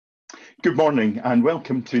Good morning and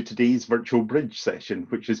welcome to today's virtual bridge session,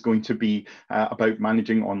 which is going to be about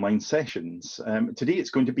managing online sessions. Today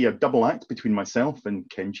it's going to be a double act between myself and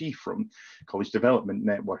Kenji from College Development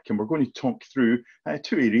Network, and we're going to talk through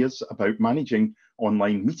two areas about managing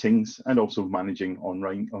online meetings and also managing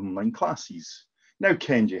online classes. Now,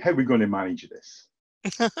 Kenji, how are we going to manage this?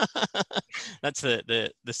 That's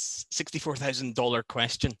the $64,000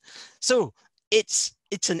 question. So it's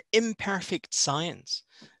an imperfect science.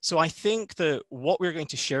 So I think that what we're going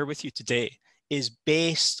to share with you today is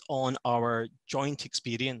based on our joint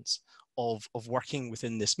experience of working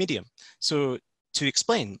within this medium. So to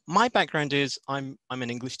explain, my background is I'm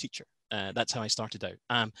an English teacher. That's how I started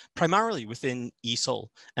out, primarily within ESOL,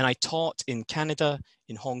 and I taught in Canada,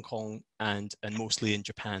 in Hong Kong, and mostly in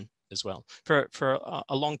Japan as well for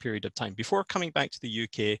a long period of time before coming back to the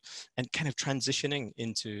UK and kind of transitioning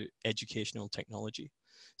into educational technology.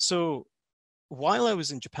 So while I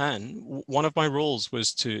was in Japan, one of my roles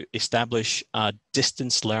was to establish a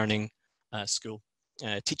distance learning school,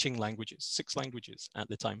 teaching languages, 6 languages at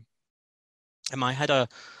the time. And I had a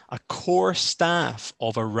core staff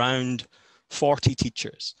of around 40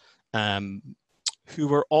 teachers who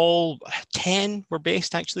were all, 10 were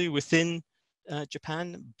based actually within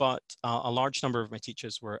Japan, but a large number of my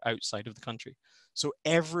teachers were outside of the country. So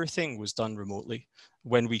everything was done remotely.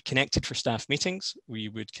 When we connected for staff meetings, we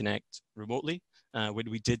would connect remotely. When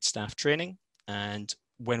we did staff training, and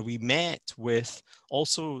when we met with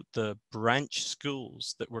also the branch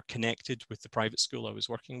schools that were connected with the private school I was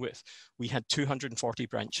working with, we had 240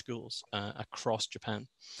 branch schools across Japan.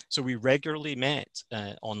 So we regularly met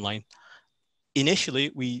online.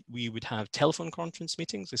 Initially, we would have telephone conference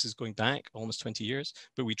meetings. This is going back almost 20 years,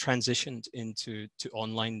 but we transitioned into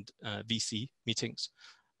online VC meetings.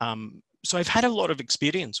 So I've had a lot of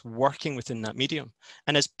experience working within that medium.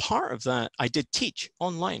 And as part of that, I did teach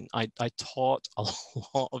online. I taught a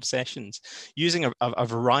lot of sessions using a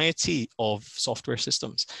variety of software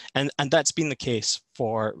systems. And that's been the case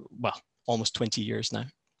for, well, almost 20 years now.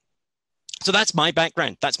 So that's my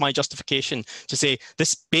background. That's my justification to say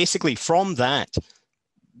this. Basically, from that,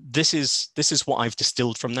 this is what I've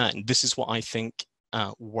distilled from that, and this is what I think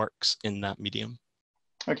works in that medium.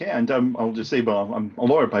 Okay, and I'll just say, well, I'm a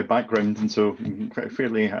lawyer by background, and so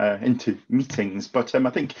fairly into meetings. But I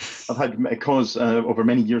think I've had a cause over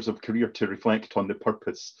many years of career to reflect on the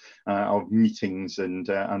purpose of meetings and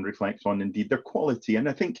reflect on indeed their quality. And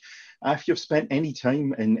I think if you've spent any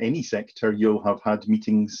time in any sector, you'll have had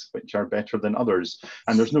meetings which are better than others.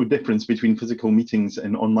 And there's no difference between physical meetings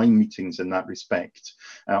and online meetings in that respect.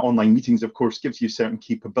 Online meetings, of course, gives you certain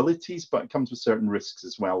capabilities, but it comes with certain risks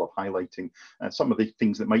as well of highlighting some of the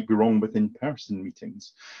things that might be wrong with in-person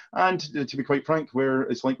meetings. And to be quite frank,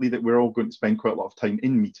 it's likely that we're all going to spend quite a lot of time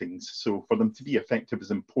in meetings. So for them to be effective is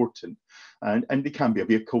important. And they can be a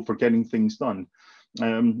vehicle for getting things done.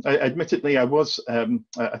 Admittedly, I was,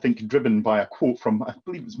 I think, driven by a quote from, I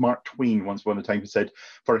believe it was Mark Twain once upon a time, who said,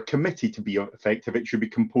 for a committee to be effective, it should be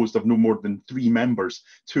composed of no more than 3 members,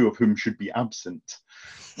 2 of whom should be absent.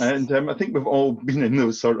 And I think we've all been in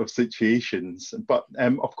those sort of situations. But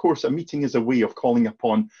of course, a meeting is a way of calling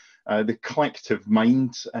upon the collective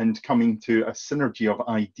mind and coming to a synergy of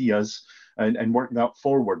ideas and work that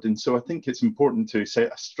forward. And so I think it's important to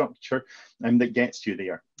set a structure that gets you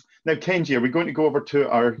there. Now, Kenji, are we going to go over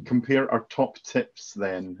to compare our top tips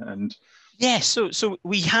then? And yeah, so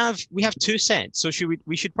we have 2 sets. So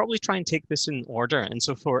we should probably try and take this in order. And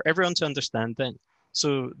so for everyone to understand then,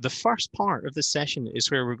 so the first part of this session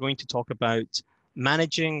is where we're going to talk about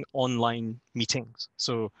managing online meetings.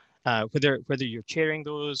 So whether you're chairing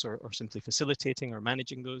those or simply facilitating or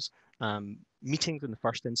managing those meetings in the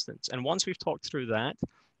first instance. And once we've talked through that,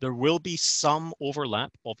 there will be some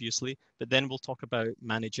overlap, obviously, but then we'll talk about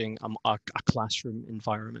managing a classroom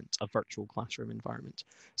environment, a virtual classroom environment.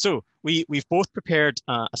 So we've both prepared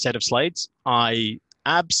a set of slides. I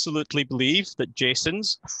absolutely believe that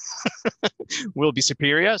Jason's will be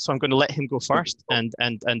superior, so I'm going to let him go first, and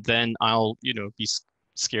then I'll be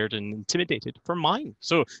scared and intimidated for mine.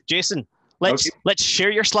 So Jason, let's share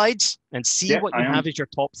your slides and see what you have as your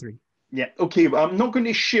top 3. Yeah, okay, well, I'm not going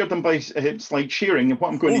to share them by slide sharing. What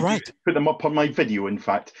I'm going to do is put them up on my video, in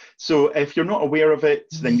fact. So if you're not aware of it,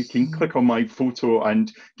 then you can click on my photo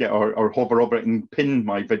and get or hover over it and pin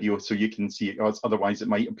my video so you can see it. Otherwise, it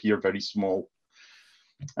might appear very small.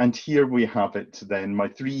 And here we have it then, my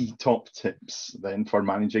 3 top tips then for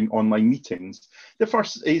managing online meetings. The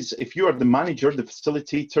first is if you are the manager, the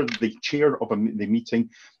facilitator, the chair of the meeting,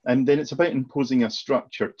 and then it's about imposing a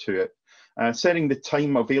structure to it. setting the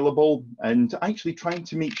time available, and actually trying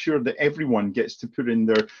to make sure that everyone gets to put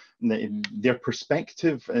in their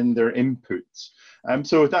perspective and their inputs.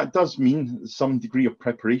 So that does mean some degree of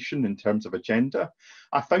preparation in terms of agenda.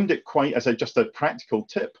 I found it quite, as just a practical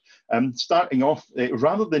tip, starting off,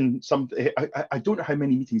 rather than I don't know how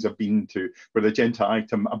many meetings I've been to where the agenda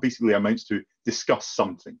item basically amounts to discuss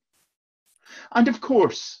something. And of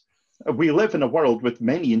course, we live in a world with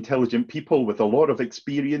many intelligent people with a lot of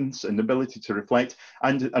experience and ability to reflect,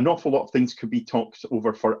 and an awful lot of things could be talked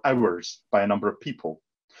over for hours by a number of people.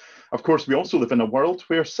 Of course, we also live in a world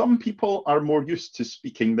where some people are more used to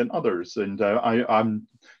speaking than others, and I'm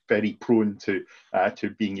very prone to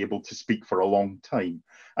being able to speak for a long time.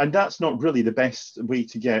 And that's not really the best way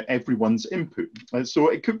to get everyone's input. So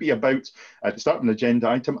it could be about, at the start of an agenda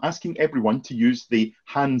item, asking everyone to use the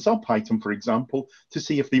hands up item, for example, to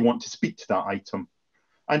see if they want to speak to that item.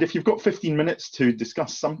 And if you've got 15 minutes to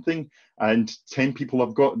discuss something and 10 people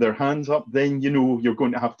have got their hands up, then you know you're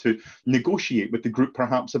going to have to negotiate with the group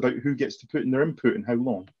perhaps about who gets to put in their input and how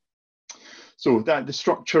long. So that the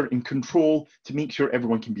structure and control to make sure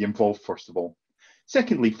everyone can be involved, first of all.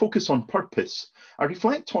 Secondly, focus on purpose. I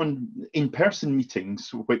reflect on in-person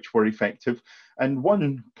meetings which were effective, and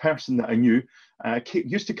one person that I knew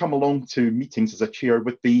used to come along to meetings as a chair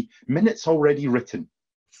with the minutes already written.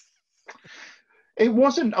 It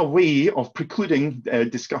wasn't a way of precluding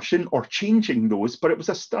discussion or changing those, but it was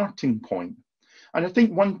a starting point. And I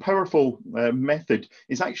think one powerful method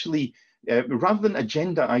is actually, rather than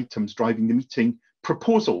agenda items driving the meeting,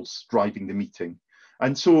 proposals driving the meeting.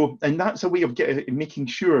 And that's a way of making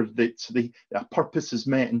sure that the purpose is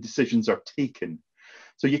met and decisions are taken.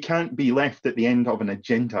 So you can't be left at the end of an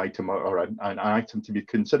agenda item or an item to be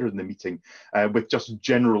considered in the meeting with just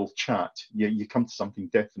general chat. You come to something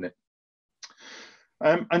definite.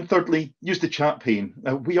 And thirdly, use the chat pane.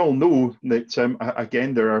 We all know that,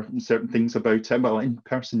 again, there are certain things about, well,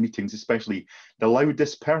 in-person meetings, especially the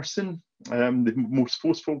loudest person, the most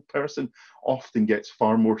forceful person, often gets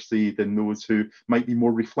far more say than those who might be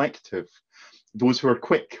more reflective. Those who are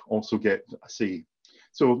quick also get a say.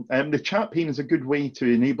 So the chat pane is a good way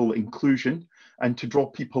to enable inclusion and to draw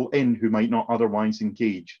people in who might not otherwise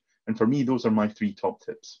engage. And for me, those are my 3 top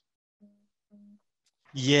tips.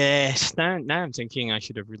 Yes, now I'm thinking I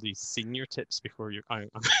should have really seen your tips before I'm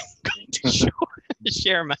going to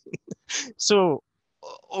share mine. So,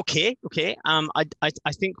 okay.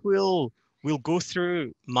 I think we'll go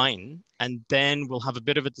through mine, and then we'll have a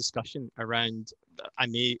bit of a discussion around. I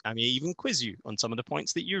may even quiz you on some of the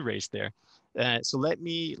points that you raised there. So let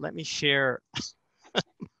me share my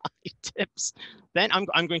tips. Then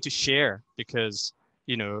I'm going to share because,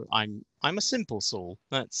 you know, I'm a simple soul.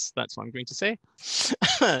 That's what I'm going to say.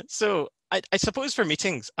 So I suppose for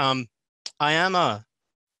meetings, I'm a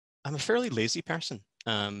fairly lazy person,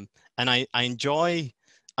 and I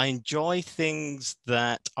enjoy things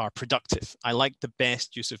that are productive. I like the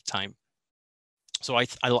best use of time. So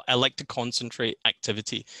I like to concentrate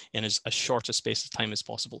activity in as short a space of time as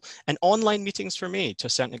possible. And online meetings for me, to a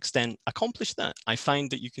certain extent, accomplish that. I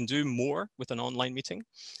find that you can do more with an online meeting,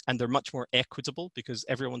 and they're much more equitable because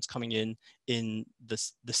everyone's coming in the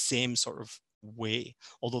same sort of way,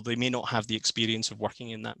 although they may not have the experience of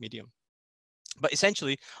working in that medium. But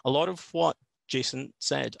essentially, a lot of what Jason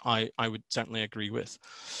said, I would certainly agree with.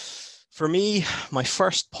 For me, my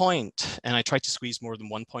first point, and I try to squeeze more than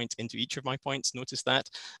one point into each of my points, notice that.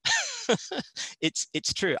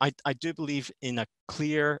 It's true. I do believe in a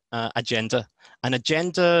clear agenda, an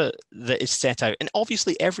agenda that is set out. And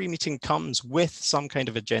obviously every meeting comes with some kind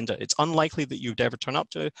of agenda. It's unlikely that you'd ever turn up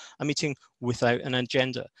to a meeting without an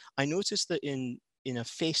agenda. I noticed that in a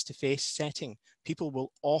face-to-face setting, people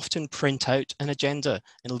will often print out an agenda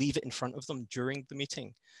and leave it in front of them during the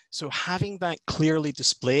meeting. So having that clearly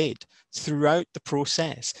displayed throughout the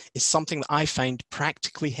process is something that I find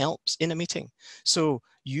practically helps in a meeting. So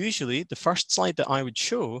usually the first slide that I would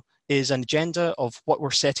show is an agenda of what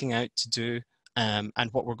we're setting out to do and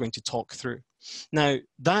what we're going to talk through. Now,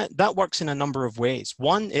 that works in a number of ways.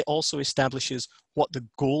 One, it also establishes what the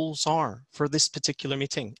goals are for this particular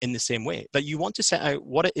meeting in the same way, that you want to set out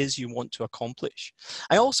what it is you want to accomplish.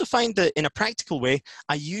 I also find that in a practical way,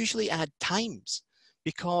 I usually add times,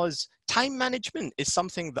 because time management is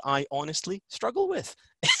something that I honestly struggle with.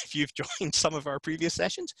 If you've joined some of our previous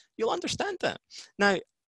sessions, you'll understand that. Now,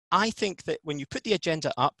 I think that when you put the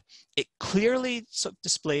agenda up, it clearly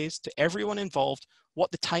displays to everyone involved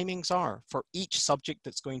what the timings are for each subject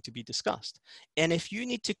that's going to be discussed. And if you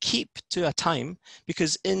need to keep to a time,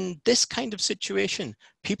 because in this kind of situation,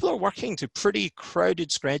 people are working to pretty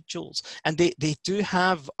crowded schedules, and they do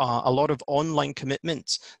have a lot of online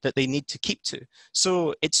commitments that they need to keep to.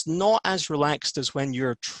 So it's not as relaxed as when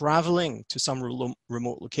you're traveling to some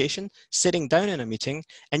remote location, sitting down in a meeting,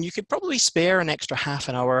 and you could probably spare an extra half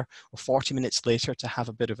an hour or 40 minutes later to have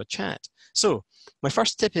a bit of a chat. So my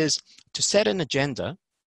first tip is to set an agenda,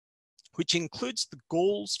 which includes the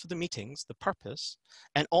goals for the meetings, the purpose,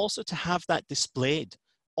 and also to have that displayed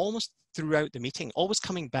almost throughout the meeting, always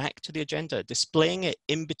coming back to the agenda, displaying it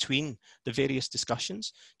in between the various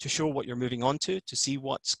discussions to show what you're moving on to see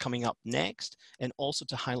what's coming up next, and also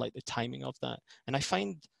to highlight the timing of that. And I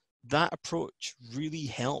find that approach really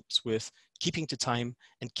helps with keeping to time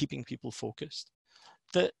and keeping people focused.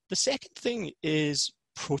 The second thing is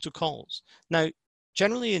protocols. Now,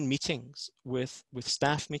 generally in meetings with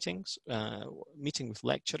staff meetings, meeting with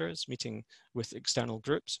lecturers, meeting with external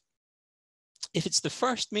groups, if it's the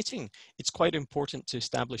first meeting, it's quite important to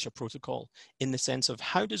establish a protocol in the sense of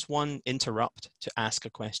how does one interrupt to ask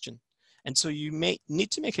a question. And so you may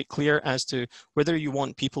need to make it clear as to whether you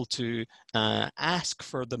want people to ask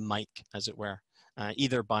for the mic, as it were,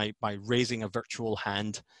 either by raising a virtual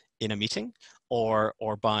hand in a meeting or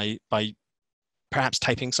by perhaps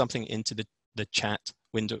typing something into the chat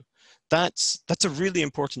window. That's a really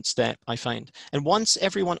important step, I find. And once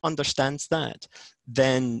everyone understands that,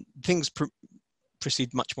 then things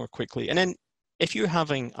proceed much more quickly. And then if you're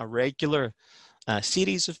having a regular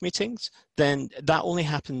series of meetings, then that only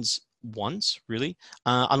happens once, really,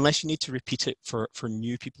 unless you need to repeat it for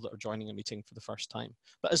new people that are joining a meeting for the first time.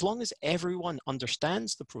 But as long as everyone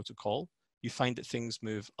understands the protocol, you find that things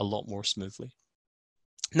move a lot more smoothly.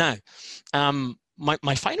 Now,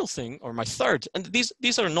 my final thing, or my third, and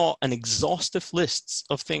these are not an exhaustive lists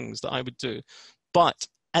of things that I would do, but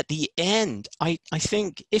at the end, I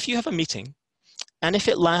think if you have a meeting, and if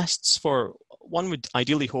it lasts for, one would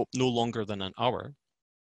ideally hope, no longer than an hour,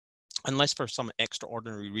 unless for some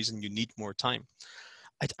extraordinary reason you need more time,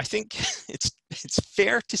 I think it's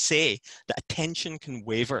fair to say that attention can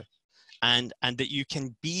waver. And that you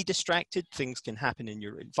can be distracted, things can happen in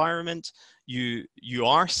your environment. You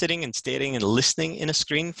are sitting and staring and listening in a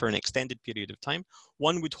screen for an extended period of time.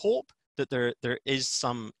 One would hope that there is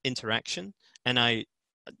some interaction. And I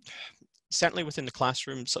certainly within the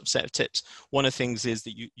classroom subset of tips, one of the things is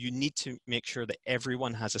that you need to make sure that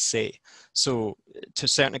everyone has a say. So to a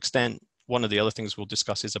certain extent, one of the other things we'll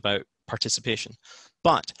discuss is about participation.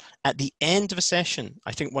 But at the end of a session,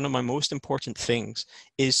 I think one of my most important things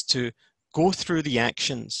is to go through the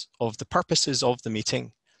actions of the purposes of the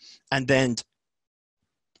meeting, and then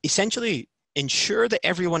essentially ensure that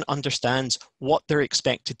everyone understands what they're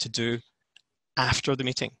expected to do after the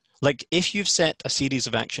meeting. Like if you've set a series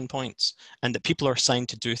of action points and that people are assigned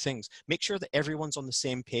to do things, make sure that everyone's on the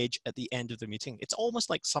same page at the end of the meeting. It's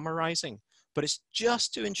almost like summarizing, but it's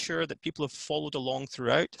just to ensure that people have followed along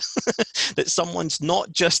throughout, that someone's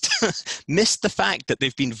not just missed the fact that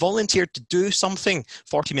they've been volunteered to do something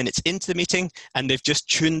 40 minutes into the meeting and they've just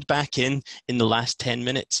tuned back in the last 10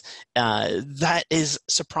 minutes. That is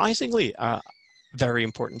surprisingly a very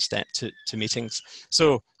important step to meetings.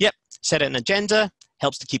 So, yep, set an agenda,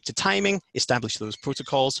 helps to keep to timing, establish those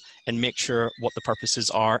protocols, and make sure what the purposes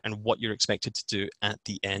are and what you're expected to do at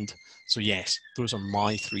the end. So yes, those are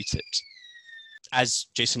my 3 tips. As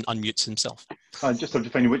Jason unmutes himself. I just have to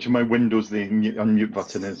find which of my windows the unmute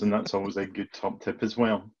button is, and that's always a good top tip as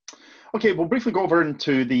well. Okay, we'll briefly go over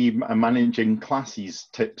into the managing classes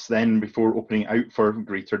tips then before opening out for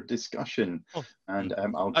greater discussion. Oh. And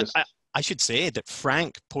I'll just... I should say that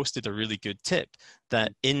Frank posted a really good tip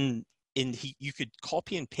that you could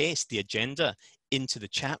copy and paste the agenda into the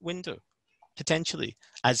chat window, potentially,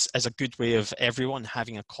 as a good way of everyone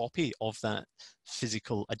having a copy of that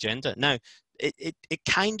physical agenda. Now, it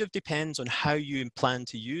kind of depends on how you plan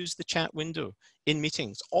to use the chat window in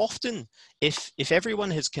meetings. Often, if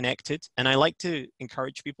everyone has connected, and I like to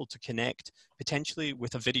encourage people to connect potentially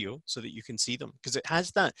with a video so that you can see them, because it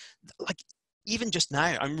has that, like, even just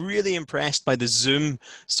now, I'm really impressed by the Zoom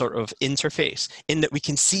sort of interface in that we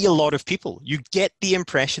can see a lot of people. You get the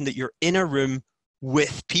impression that you're in a room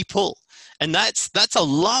with people, and that's a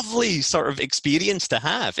lovely sort of experience to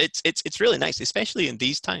have. It's really nice, especially in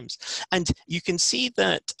these times. And you can see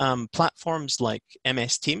that platforms like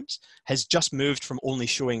MS Teams has just moved from only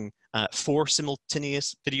showing 4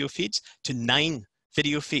 simultaneous video feeds to 9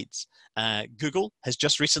 video feeds. Google has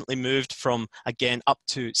just recently moved from, again, up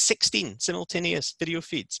to 16 simultaneous video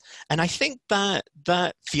feeds. And I think that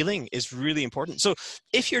feeling is really important. So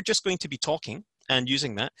if you're just going to be talking and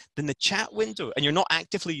using that, then the chat window, and you're not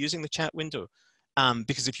actively using the chat window,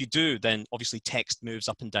 Because if you do, then obviously text moves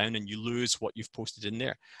up and down and you lose what you've posted in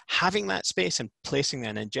there. Having that space and placing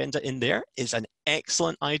an agenda in there is an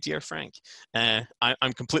excellent idea, Frank.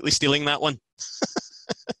 I'm completely stealing that one.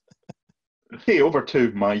 Okay, over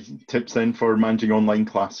to my tips then for managing online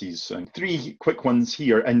classes. And three quick ones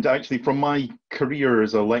here. And actually, from my career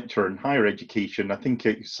as a lecturer in higher education, I think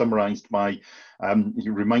it summarised by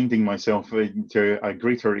reminding myself to a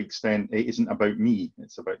greater extent, it isn't about me,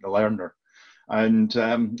 it's about the learner. And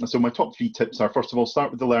so my top three tips are, first of all,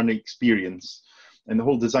 start with the learning experience. And the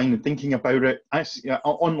whole design and thinking about it,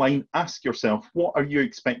 online, ask yourself, what are you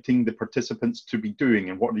expecting the participants to be doing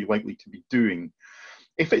and what are they likely to be doing?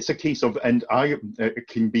 If it's a case of, and I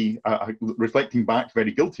can be reflecting back,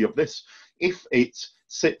 very guilty of this, if it's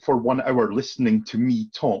sit for 1 hour listening to me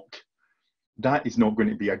talk, that is not going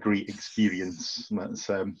to be a great experience. That's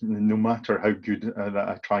no matter how good that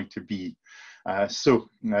I try to be. So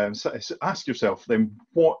ask yourself then,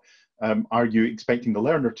 what are you expecting the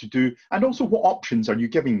learner to do? And also, what options are you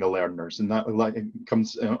giving the learners? And that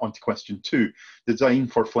comes on to question 2, design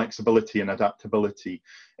for flexibility and adaptability,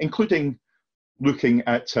 including looking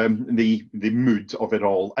at the mood of it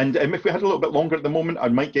all. And if we had a little bit longer at the moment, I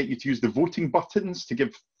might get you to use the voting buttons to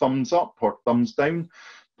give thumbs up or thumbs down.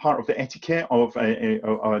 Part of the etiquette of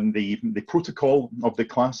on the protocol of the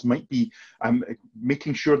class might be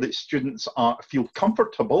making sure that students feel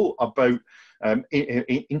comfortable about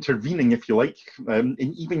intervening, if you like, and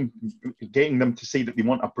even getting them to say that they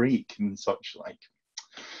want a break and such like.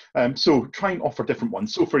 So try and offer different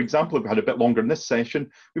ones. So for example, if we had a bit longer in this session,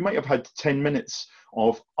 we might have had 10 minutes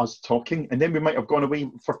of us talking, and then we might have gone away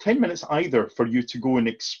for 10 minutes either for you to go and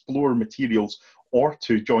explore materials or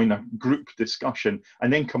to join a group discussion,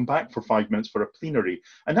 and then come back for 5 minutes for a plenary.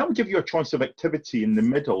 And that would give you a choice of activity in the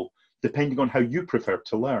middle, depending on how you prefer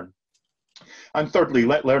to learn. And thirdly,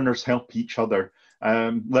 let learners help each other.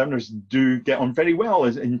 Learners do get on very well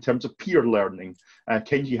in terms of peer learning.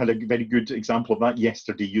 Kenji had a very good example of that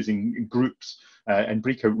yesterday, using groups and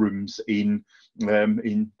breakout rooms in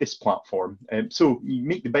this platform. So you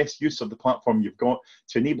make the best use of the platform you've got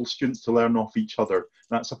to enable students to learn off each other.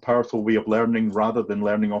 That's a powerful way of learning, rather than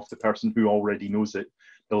learning off the person who already knows it,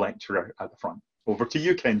 the lecturer at the front. Over to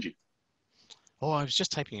you, Kenji. Oh, I was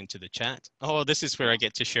just typing into the chat. Oh, this is where I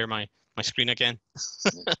get to share my screen again.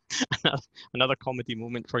 Another comedy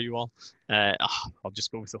moment for you all. I'll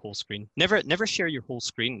just go with the whole screen. Never share your whole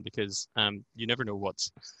screen, because you never know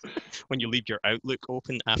what's when you leave your Outlook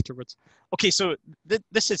open afterwards. Okay, so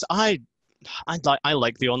this is I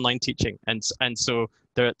like the online teaching, and so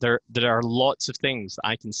there are lots of things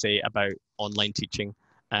I can say about online teaching.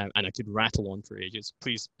 And I could rattle on for ages.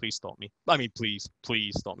 Please stop me. I mean, please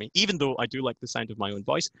stop me. Even though I do like the sound of my own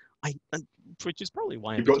voice, which is probably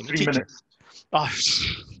why I became a teacher. You've got 3 minutes. Oh,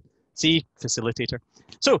 see, facilitator.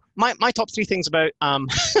 So my top 3 things about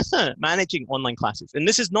managing online classes, and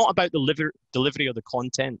this is not about the delivery of the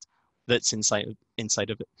content that's inside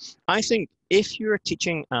of it. I think if you're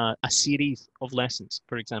teaching a series of lessons,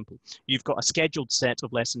 for example, you've got a scheduled set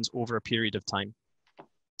of lessons over a period of time.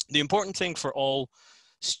 The important thing for all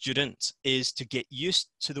students is to get used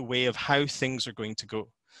to the way of how things are going to go.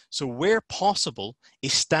 So where possible,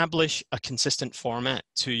 establish a consistent format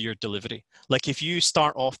to your delivery. Like if you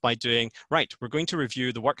start off by doing, right, we're going to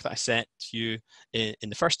review the work that I set to you in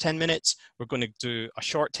the first 10 minutes. We're going to do a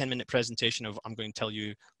short 10-minute presentation of, I'm going to tell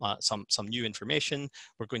you some new information.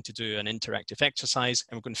 We're going to do an interactive exercise,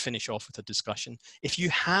 and we're going to finish off with a discussion. If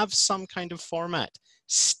you have some kind of format,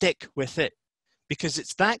 stick with it. Because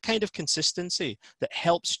it's that kind of consistency that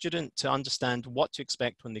helps students to understand what to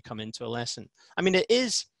expect when they come into a lesson. I mean,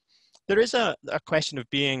 there is a question of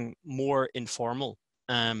being more informal.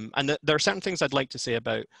 And there are certain things I'd like to say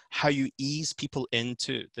about how you ease people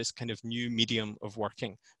into this kind of new medium of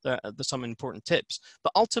working. There's some important tips.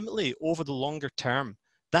 But ultimately, over the longer term,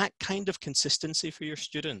 that kind of consistency for your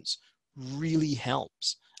students really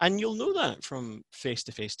helps. And you'll know that from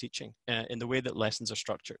face-to-face teaching in the way that lessons are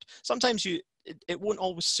structured. Sometimes it won't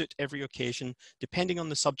always suit every occasion, depending on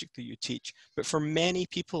the subject that you teach. But for many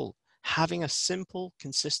people, having a simple,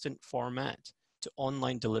 consistent format to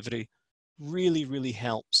online delivery really, really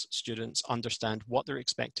helps students understand what they're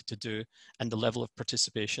expected to do and the level of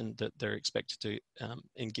participation that they're expected to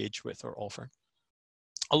engage with or offer.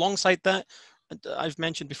 Alongside that, I've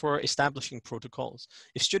mentioned before, establishing protocols.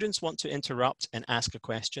 If students want to interrupt and ask a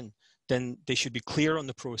question, then they should be clear on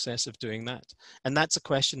the process of doing that. And that's a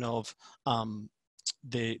question of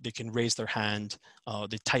they can raise their hand,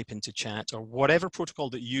 they type into chat, or whatever protocol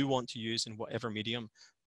that you want to use in whatever medium.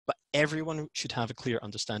 But everyone should have a clear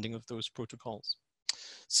understanding of those protocols.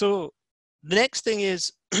 So The next thing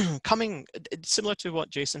is coming, similar to what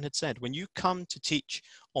Jason had said, when you come to teach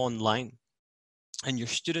online and your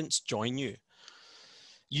students join you,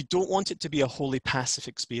 you don't want it to be a wholly passive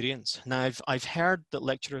experience. Now, I've heard that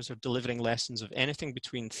lecturers are delivering lessons of anything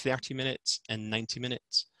between 30 minutes and 90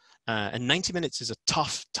 minutes. And 90 minutes is a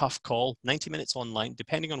tough call, 90 minutes online,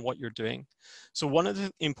 depending on what you're doing. So one of the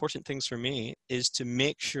important things for me is to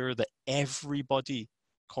make sure that everybody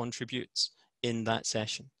contributes in that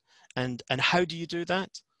session. And how do you do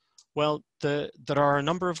that? Well, there are a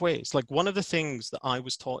number of ways. Like, one of the things that I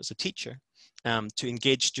was taught as a teacher to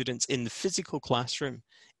engage students in the physical classroom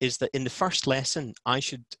is that in the first lesson, I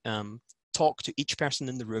should talk to each person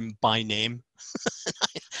in the room by name.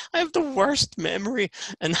 I have the worst memory,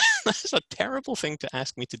 and that's a terrible thing to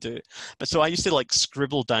ask me to do. But so I used to like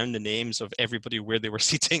scribble down the names of everybody where they were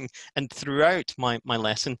sitting, and throughout my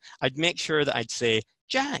lesson, I'd make sure that I'd say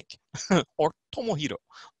Jack or Tomohiro,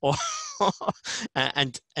 or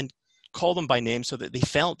and call them by name so that they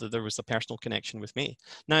felt that there was a personal connection with me.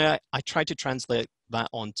 Now, I tried to translate that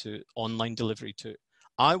onto online delivery too.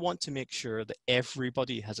 I want to make sure that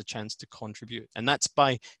everybody has a chance to contribute. And that's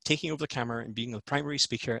by taking over the camera and being the primary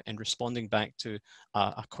speaker and responding back to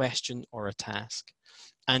a question or a task.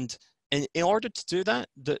 And in order to do that,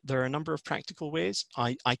 there are a number of practical ways.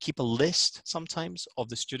 I keep a list sometimes of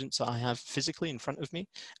the students that I have physically in front of me,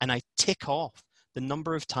 and I tick off the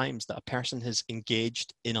number of times that a person has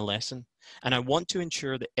engaged in a lesson. And I want to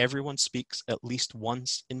ensure that everyone speaks at least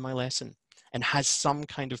once in my lesson and has some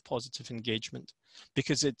kind of positive engagement,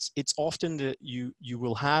 because it's often that you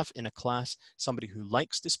will have in a class somebody who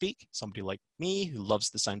likes to speak, somebody like me who loves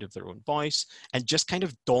the sound of their own voice and just kind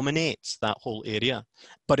of dominates that whole area.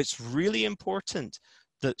 But it's really important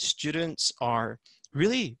that students are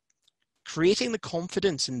really creating the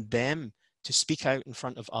confidence in them to speak out in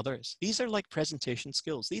front of others. These are like presentation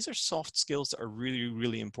skills. These are soft skills that are really,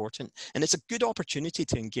 really important. And it's a good opportunity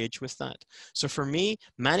to engage with that. So for me,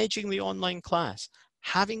 managing the online class,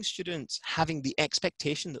 having students having the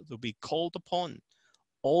expectation that they'll be called upon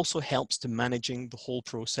also helps to managing the whole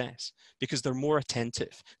process, because they're more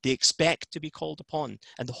attentive. They expect to be called upon,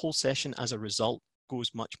 and the whole session as a result goes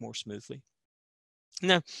much more smoothly.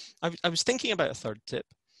 Now, I was thinking about a third tip,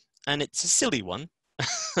 and it's a silly one,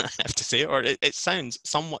 I have to say, or it sounds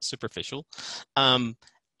somewhat superficial.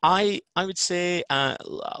 I would say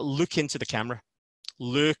look into the camera.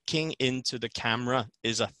 Looking into the camera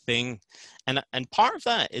is a thing, and part of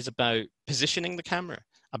that is about positioning the camera,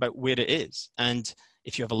 about where it is. And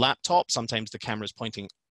if you have a laptop, sometimes the camera is pointing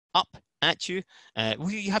up at you.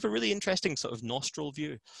 You have a really interesting sort of nostril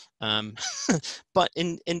view. But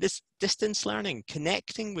in this distance learning,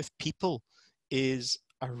 connecting with people is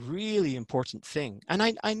a really important thing.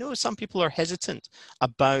 And I know some people are hesitant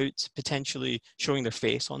about potentially showing their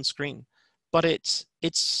face on screen, but it's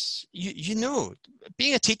you know,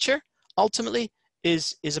 being a teacher ultimately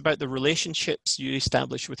is about the relationships you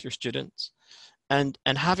establish with your students. And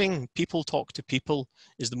having people talk to people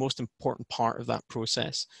is the most important part of that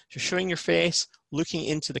process. So showing your face, looking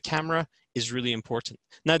into the camera is really important.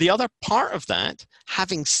 Now, the other part of that,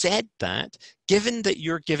 having said that, given that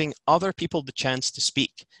you're giving other people the chance to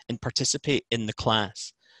speak and participate in the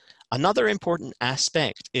class, another important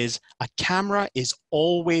aspect is a camera is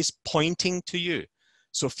always pointing to you.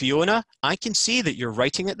 So Fiona, I can see that you're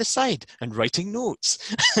writing at the side and writing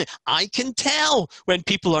notes. I can tell when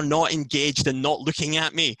people are not engaged and not looking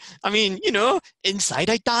at me. I mean, you know, inside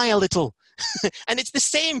I die a little. And it's the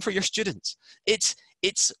same for your students.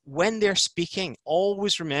 It's when they're speaking,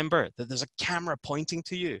 always remember that there's a camera pointing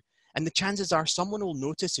to you. And the chances are someone will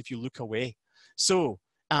notice if you look away. So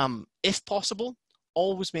if possible,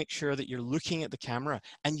 always make sure that you're looking at the camera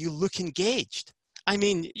and you look engaged. I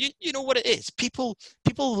mean, you know what it is. People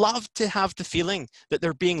love to have the feeling that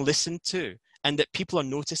they're being listened to and that people are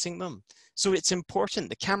noticing them. So it's important.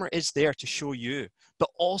 The camera is there to show you, but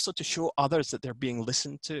also to show others that they're being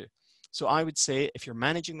listened to. So I would say if you're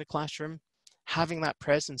managing the classroom, having that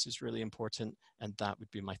presence is really important, and that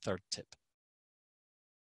would be my third tip.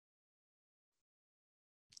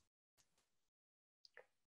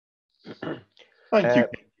 Thank you.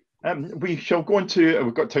 We shall go on to,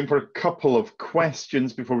 we've got time for a couple of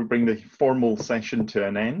questions before we bring the formal session to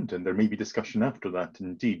an end, and there may be discussion after that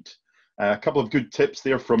indeed. A couple of good tips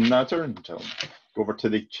there from Nader, and I'll go over to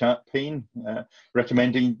the chat pane,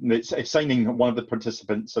 recommending assigning one of the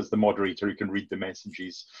participants as the moderator who can read the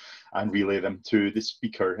messages and relay them to the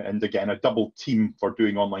speaker. And again, a double team for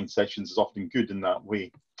doing online sessions is often good in that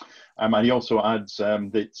way. And he also adds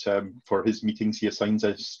that for his meetings, he assigns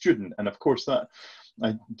a student. And of course, that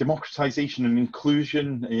democratization and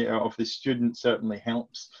inclusion of the student certainly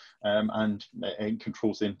helps. and it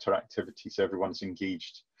controls the interactivity so everyone's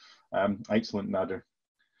engaged. Excellent, Nader.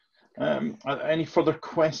 Any further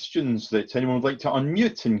questions that anyone would like to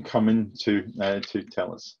unmute and come in to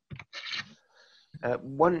tell us?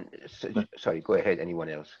 Sorry, go ahead, anyone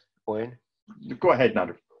else? Owen? Go ahead,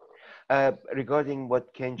 Nader. Regarding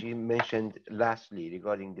what Kenji mentioned lastly,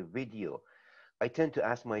 regarding the video, I tend to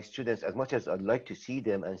ask my students, as much as I'd like to see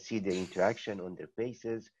them and see their interaction on their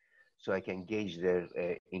faces, so I can gauge their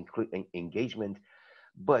engagement,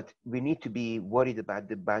 but we need to be worried about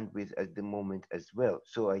the bandwidth at the moment as well.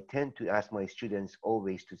 So I tend to ask my students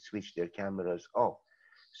always to switch their cameras off.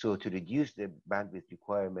 So to reduce the bandwidth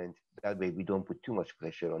requirement, that way we don't put too much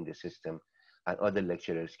pressure on the system, and other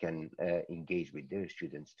lecturers can engage with their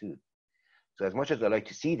students too. So as much as I like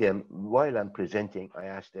to see them, while I'm presenting, I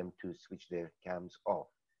ask them to switch their cams off.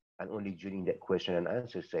 And only during that question and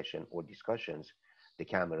answer session or discussions, the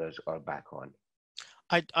cameras are back on.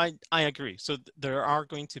 I agree. So there are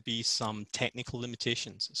going to be some technical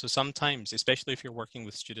limitations. So sometimes, especially if you're working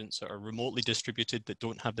with students that are remotely distributed that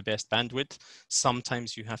don't have the best bandwidth,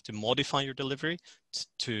 sometimes you have to modify your delivery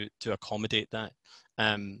to accommodate that.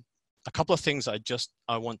 A couple of things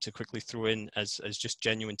I want to quickly throw in as just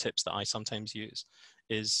genuine tips that I sometimes use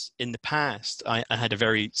is, in the past, I had a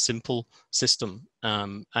very simple system.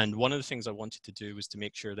 And one of the things I wanted to do was to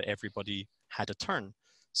make sure that everybody had a turn.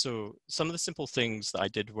 So some of the simple things that I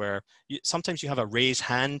did were, sometimes you have a raise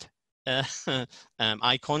hand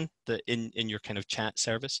icon that in your kind of chat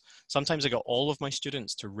service. Sometimes I got all of my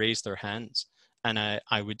students to raise their hands, and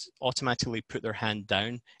I would automatically put their hand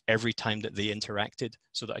down every time that they interacted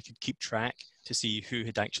so that I could keep track to see who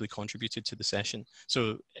had actually contributed to the session.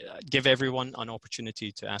 So give everyone an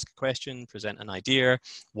opportunity to ask a question, present an idea,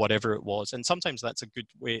 whatever it was. And sometimes that's a good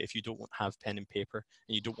way if you don't have pen and paper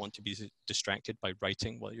and you don't want to be distracted by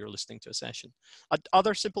writing while you're listening to a session.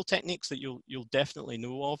 Other simple techniques that you'll definitely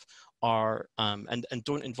know of are, and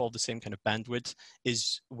don't involve the same kind of bandwidth,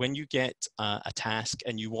 is when you get a task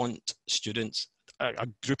and you want students, a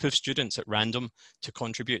group of students at random to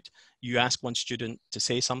contribute, you ask one student to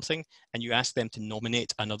say something and you ask them to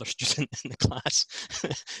nominate another student in the class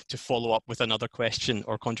to follow up with another question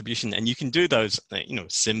or contribution. And you can do those,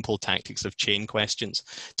 simple tactics of chain questions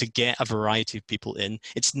to get a variety of people in.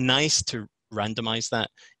 It's nice to randomize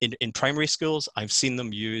that. In primary schools, I've seen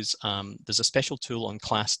them use, there's a special tool on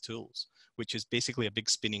Class Tools, which is basically a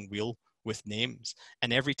big spinning wheel with names,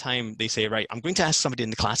 and every time they say, right, I'm going to ask somebody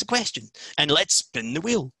in the class a question and let's spin the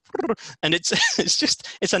wheel, and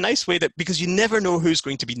it's a nice way, that because you never know who's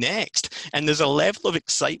going to be next, and there's a level of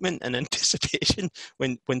excitement and anticipation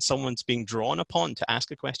when someone's being drawn upon to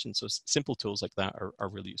ask a question. So simple tools like that are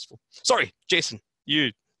really useful. Sorry, Jason,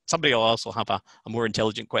 somebody will also have a more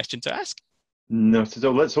intelligent question to ask. No,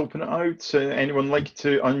 so let's open it out. Anyone like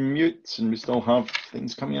to unmute? And we still have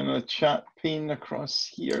things coming in the chat pane across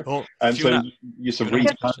here. Oh, so use of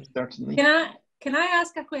raised hand, certainly. Can I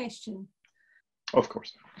ask a question? Of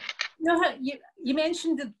course. You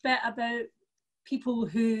mentioned a bit about people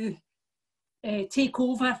who take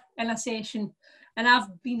over in a session, and I've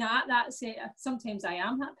been at that sometimes I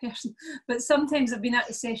am that person, but sometimes I've been at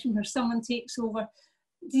the session where someone takes over.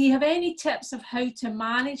 Do you have any tips of how to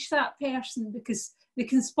manage that person? Because they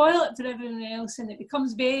can spoil it for everyone else, and it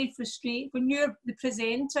becomes very frustrating when you're the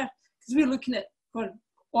presenter, because we're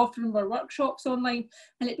offering our workshops online,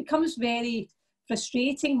 and it becomes very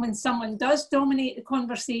frustrating when someone does dominate the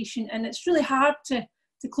conversation, and it's really hard to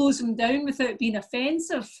close them down without being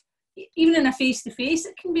offensive. Even in a face-to-face,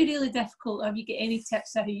 it can be really difficult. Have you got any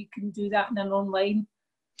tips on how you can do that in an online?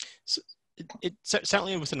 It's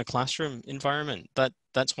certainly within a classroom environment.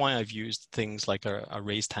 That's why I've used things like a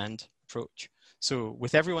raised hand approach. So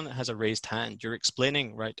with everyone that has a raised hand, you're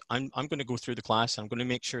explaining, right, I'm going to go through the class, I'm going to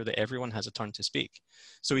make sure that everyone has a turn to speak.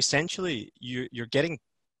 So essentially, you're getting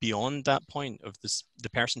beyond that point of the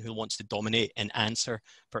person who wants to dominate and answer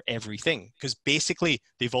for everything, because basically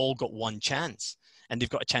they've all got one chance and they've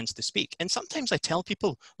got a chance to speak. And sometimes I tell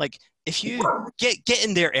people, like, if you get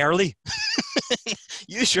in there early,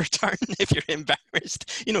 use your turn if you're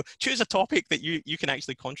embarrassed. Choose a topic that you can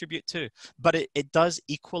actually contribute to. But it does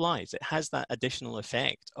equalize. It has that additional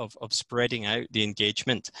effect of spreading out the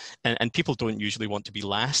engagement. And people don't usually want to be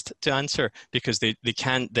last to answer because they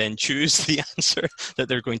can't then choose the answer that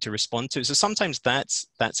they're going to respond to. So sometimes that's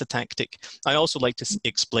a tactic. I also like to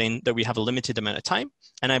explain that we have a limited amount of time.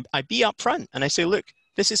 And I be upfront and I say, look,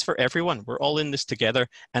 this is for everyone. We're all in this together,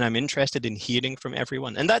 and I'm interested in hearing from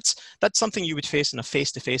everyone. And that's something you would face in a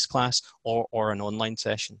face-to-face class or an online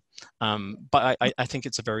session. But I think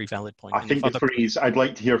it's a very valid point. I think the phrase, I'd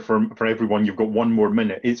like to hear from everyone, you've got 1 more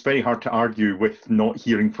minute. It's very hard to argue with not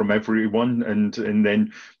hearing from everyone. And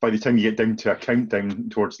then by the time you get down to a countdown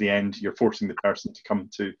towards the end, you're forcing the person to come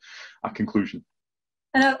to a conclusion.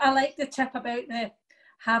 And I like the tip about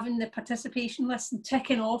having the participation list and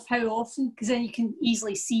ticking off how often, because then you can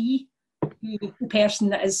easily see the person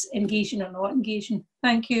that is engaging or not engaging.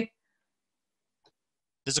 Thank you.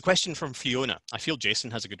 There's a question from Fiona. I feel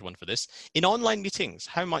Jason has a good one for this. In online meetings,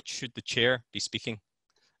 how much should the chair be speaking?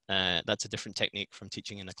 That's a different technique from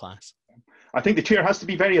teaching in a class. I think the chair has to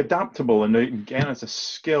be very adaptable, and again, as a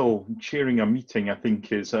skill, chairing a meeting, I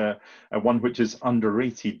think, is one which is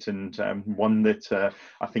underrated, and one that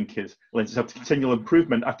I think lends itself to continual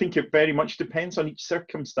improvement. I think it very much depends on each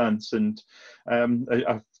circumstance, and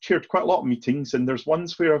I've chaired quite a lot of meetings, and there's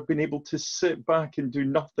ones where I've been able to sit back and do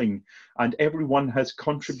nothing, and everyone has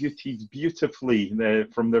contributed beautifully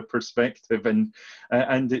from their perspective, and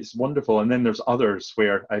it's wonderful. And then there's others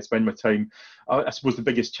where I spend my time. I suppose the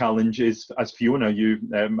biggest challenge is, as Fiona, you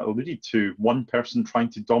alluded to, one person trying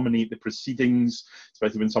to dominate the proceedings,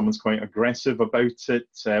 especially when someone's quite aggressive about it,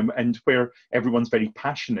 and where everyone's very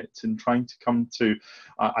passionate and trying to come to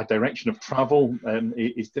a direction of travel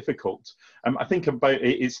is difficult. I think about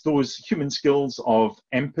it's those human skills of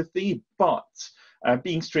empathy, but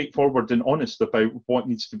being straightforward and honest about what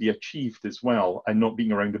needs to be achieved as well, and not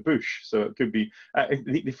being around the bush. So it could be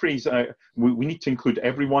the phrase, we need to include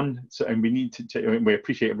everyone, and we need we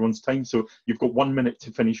appreciate everyone's time. So you've got 1 minute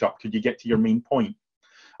to finish up. Could you get to your main point?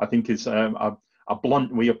 I think is a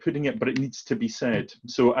blunt way of putting it, but it needs to be said.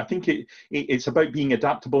 So I think it's about being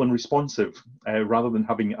adaptable and responsive, rather than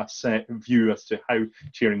having a set view as to how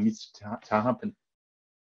chairing needs to happen.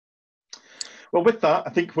 Well, with that, I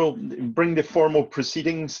think we'll bring the formal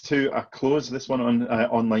proceedings to a close, this one on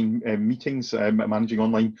online meetings, managing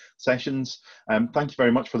online sessions. Thank you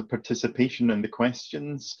very much for the participation and the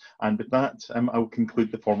questions. And with that, I'll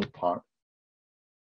conclude the formal part.